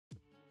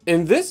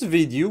In this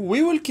video,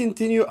 we will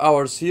continue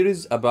our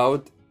series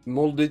about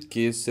molded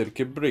case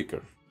circuit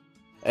breaker.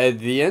 At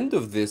the end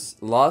of this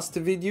last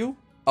video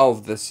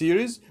of the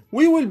series,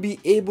 we will be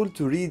able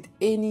to read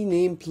any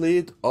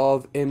nameplate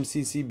of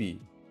MCCB.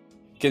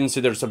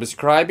 Consider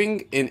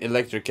subscribing in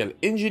Electrical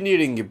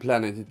Engineering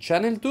Planet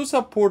channel to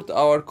support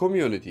our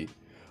community.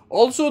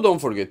 Also, don't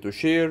forget to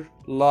share,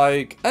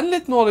 like, and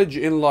let knowledge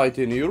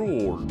enlighten your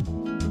world.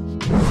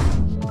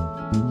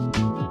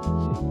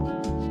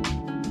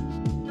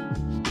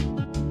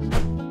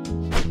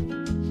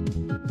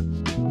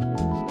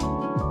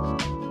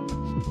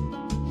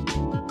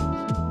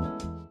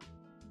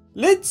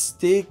 Let's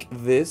take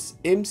this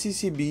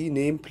MCCB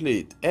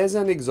nameplate as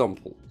an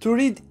example to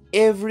read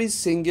every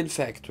single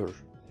factor.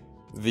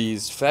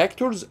 These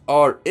factors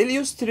are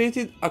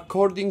illustrated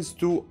according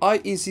to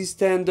IEC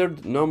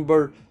standard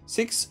number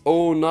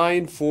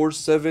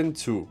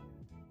 609472.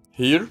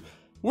 Here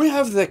we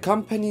have the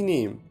company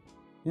name,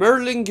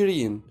 Merlin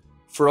Green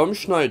from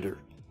Schneider.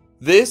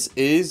 This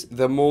is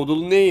the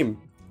model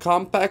name,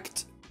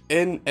 Compact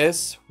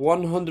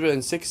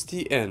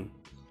NS160N.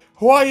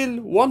 While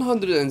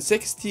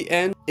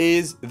 160N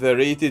is the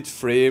rated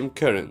frame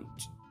current.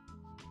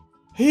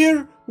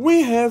 Here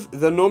we have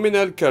the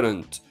nominal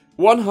current,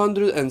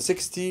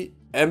 160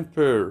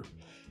 ampere.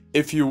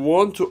 If you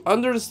want to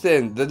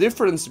understand the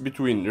difference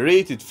between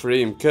rated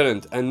frame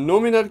current and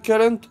nominal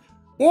current,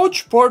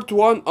 watch part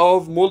 1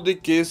 of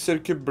molded case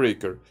circuit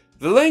breaker.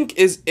 The link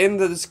is in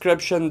the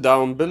description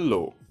down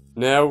below.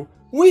 Now,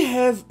 we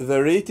have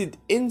the rated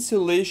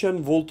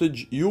insulation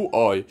voltage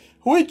UI,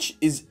 which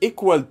is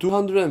equal to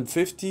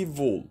 250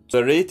 volts.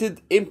 The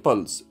rated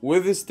impulse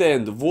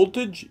withstand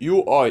voltage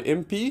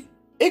UIMP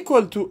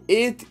equal to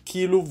 8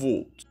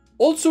 kV.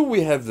 Also,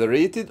 we have the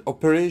rated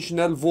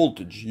operational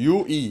voltage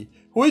UE,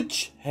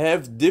 which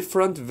have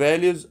different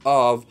values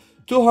of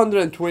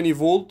 220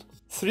 volt,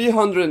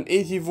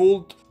 380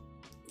 volt,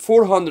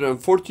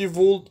 440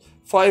 volt,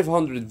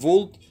 500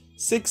 volt,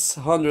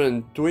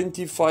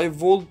 625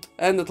 volt,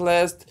 and at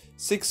last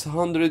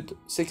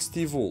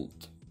 660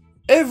 volt.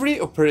 Every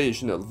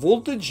operational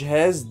voltage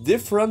has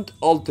different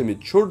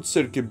ultimate short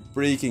circuit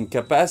breaking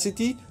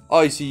capacity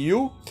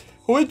ICU,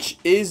 which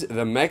is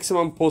the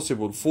maximum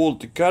possible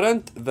fault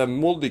current the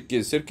molded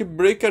case circuit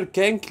breaker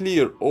can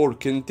clear or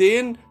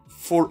contain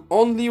for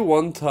only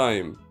one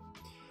time.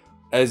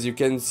 As you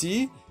can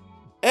see,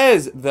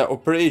 as the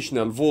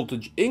operational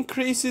voltage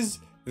increases,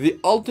 the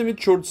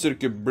ultimate short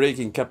circuit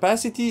breaking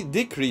capacity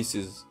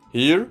decreases.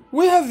 Here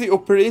we have the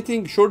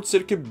operating short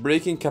circuit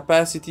breaking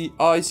capacity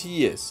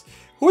ICS,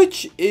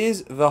 which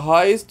is the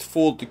highest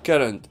fault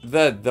current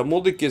that the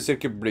molded case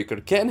circuit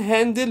breaker can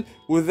handle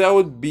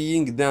without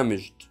being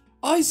damaged.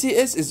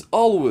 ICS is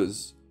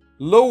always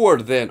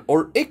lower than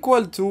or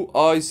equal to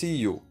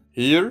ICU.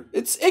 Here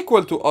it's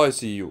equal to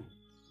ICU.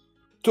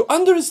 To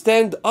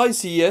understand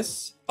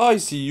ICS,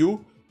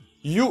 ICU,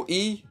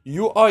 UE,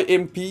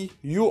 UIMP,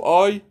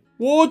 UI,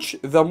 watch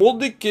the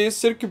molded case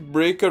circuit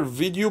breaker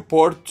video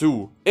part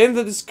 2 in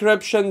the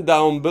description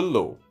down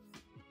below.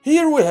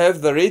 Here we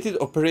have the rated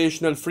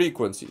operational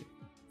frequency,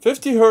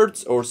 50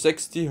 Hz or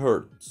 60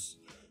 Hz.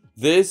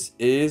 This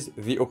is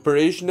the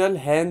operational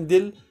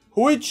handle,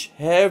 which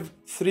have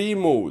 3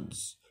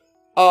 modes,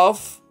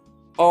 off,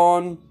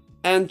 on,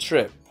 and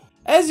trip.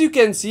 As you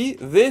can see,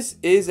 this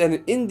is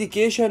an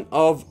indication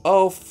of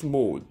off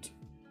mode.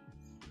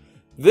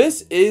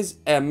 This is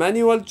a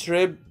manual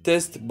trip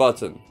test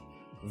button.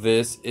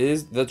 This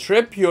is the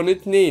trip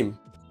unit name.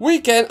 We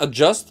can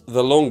adjust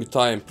the long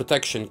time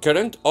protection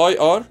current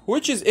IR,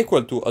 which is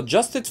equal to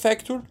adjusted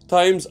factor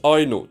times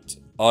I naught.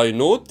 I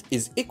naught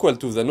is equal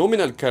to the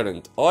nominal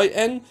current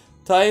IN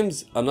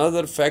times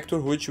another factor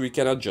which we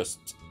can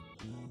adjust.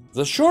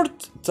 The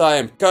short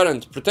time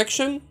current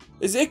protection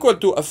is equal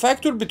to a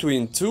factor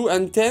between 2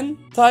 and 10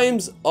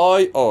 times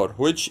IR,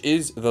 which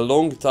is the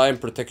long time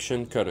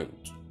protection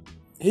current.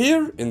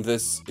 Here in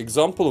this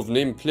example of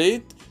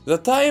nameplate, the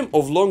time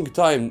of long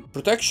time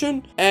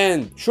protection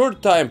and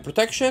short time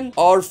protection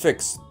are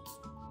fixed.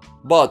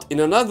 But in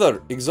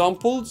another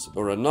examples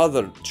or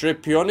another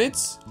trip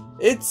units,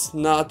 it's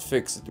not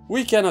fixed.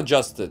 We can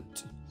adjust it.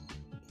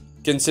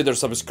 Consider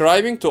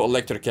subscribing to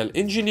Electrical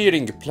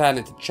Engineering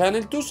Planet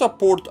channel to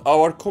support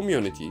our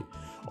community.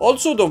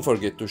 Also, don't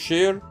forget to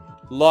share,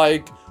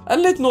 like,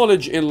 and let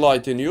knowledge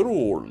enlighten your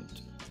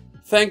world.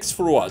 Thanks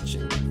for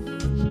watching.